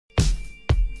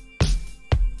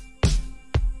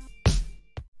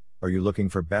Are you looking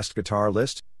for best guitar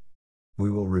list? We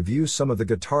will review some of the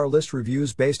guitar list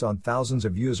reviews based on thousands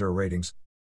of user ratings.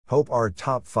 Hope our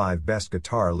top 5 best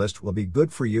guitar list will be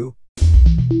good for you.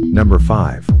 Number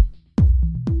 5.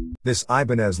 This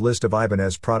Ibanez list of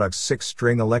Ibanez products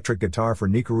 6-string electric guitar for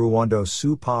nikkeruwaundo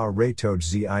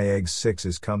su-pa-raitoge-zi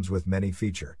IX6 comes with many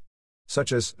features,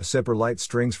 such as super light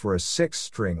strings for a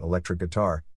 6-string electric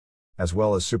guitar, as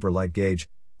well as super light gauge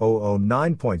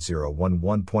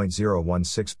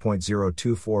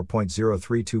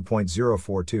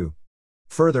 009.011.016.024.032.042.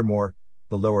 Furthermore,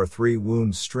 the lower 3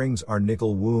 wound strings are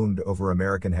nickel wound over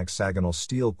American hexagonal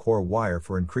steel core wire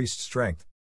for increased strength.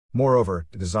 Moreover,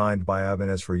 designed by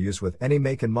Ibanez for use with any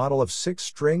make and model of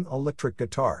 6-string electric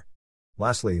guitar.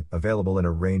 Lastly, available in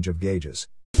a range of gauges.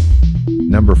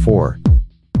 Number 4.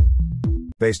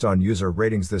 Based on user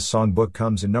ratings, this songbook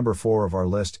comes in number 4 of our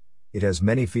list. It has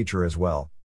many features as well.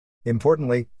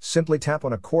 Importantly, simply tap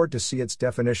on a chord to see its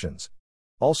definitions.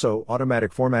 Also,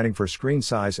 automatic formatting for screen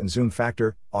size and zoom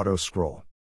factor, auto scroll.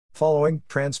 Following,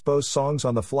 transpose songs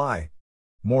on the fly.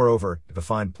 Moreover,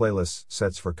 defined playlists,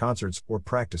 sets for concerts or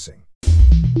practicing.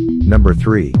 Number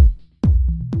 3.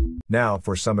 Now,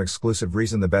 for some exclusive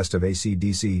reason, the best of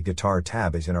AC/DC guitar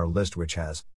tab is in our list, which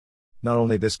has not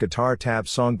only this guitar tab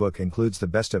songbook includes the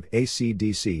best of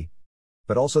AC/DC,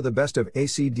 but also the best of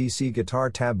AC/DC guitar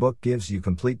tab book gives you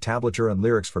complete tablature and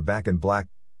lyrics for Back in Black,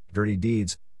 Dirty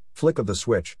Deeds, Flick of the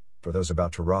Switch, For Those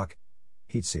About to Rock,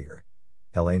 Heatseeker,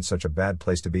 Hell Ain't Such a Bad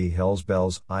Place to Be, Hell's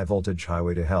Bells, High Voltage,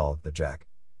 Highway to Hell, The Jack,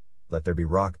 Let There Be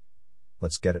Rock,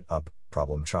 Let's Get It Up,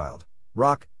 Problem Child,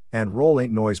 Rock and Roll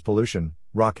Ain't Noise Pollution,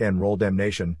 Rock and Roll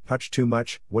Damnation, Touch Too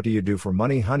Much, What Do You Do for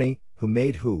Money Honey, Who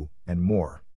Made Who, and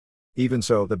more. Even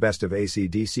so, the best of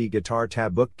AC/DC guitar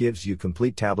tab book gives you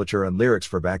complete tablature and lyrics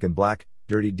for Back in Black,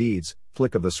 Dirty Deeds,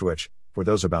 Flick of the Switch, For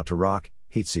Those About to Rock,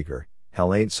 Heatseeker,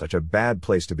 Hell Ain't Such a Bad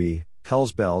Place to Be,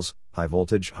 Hell's Bells, High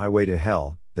Voltage, Highway to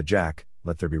Hell, The Jack,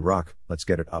 Let There Be Rock, Let's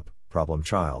Get It Up, Problem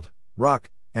Child, Rock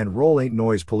and Roll Ain't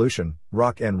Noise Pollution,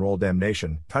 Rock and Roll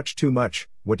Damnation, Touch Too Much,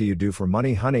 What Do You Do for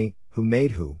Money Honey, Who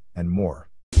Made Who, and more.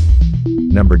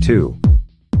 Number 2.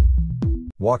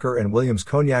 Walker & Williams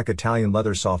Cognac Italian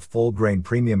Leather Soft Full Grain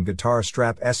Premium Guitar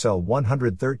Strap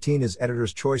SL113 is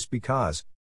editor's choice because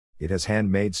it has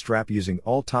handmade strap using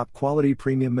all top quality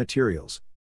premium materials,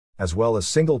 as well as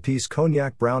single-piece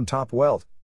cognac brown top welt.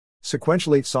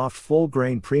 Sequentially soft full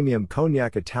grain premium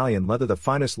cognac Italian leather, the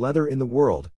finest leather in the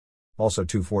world. Also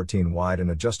 214 wide and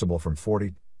adjustable from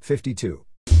 40-52.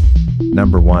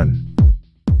 Number 1.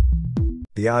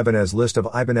 The Ibanez list of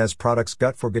Ibanez products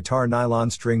gut for guitar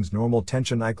nylon strings normal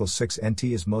tension equals 6 NT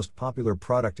is most popular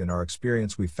product in our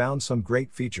experience. We found some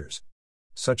great features,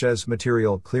 such as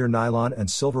material clear nylon and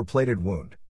silver plated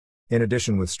wound. In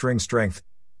addition with string strength,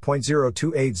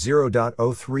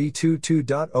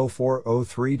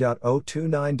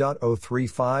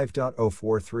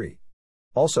 0.0280.0322.0403.029.035.043.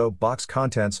 Also, box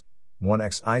contents,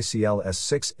 1X ICLS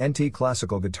 6 NT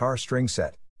classical guitar string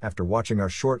set. After watching our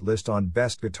short list on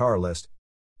best guitar list,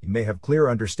 you may have clear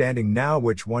understanding now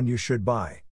which one you should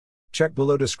buy. Check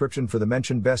below description for the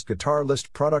mentioned best guitar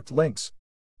list product links.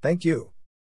 Thank you.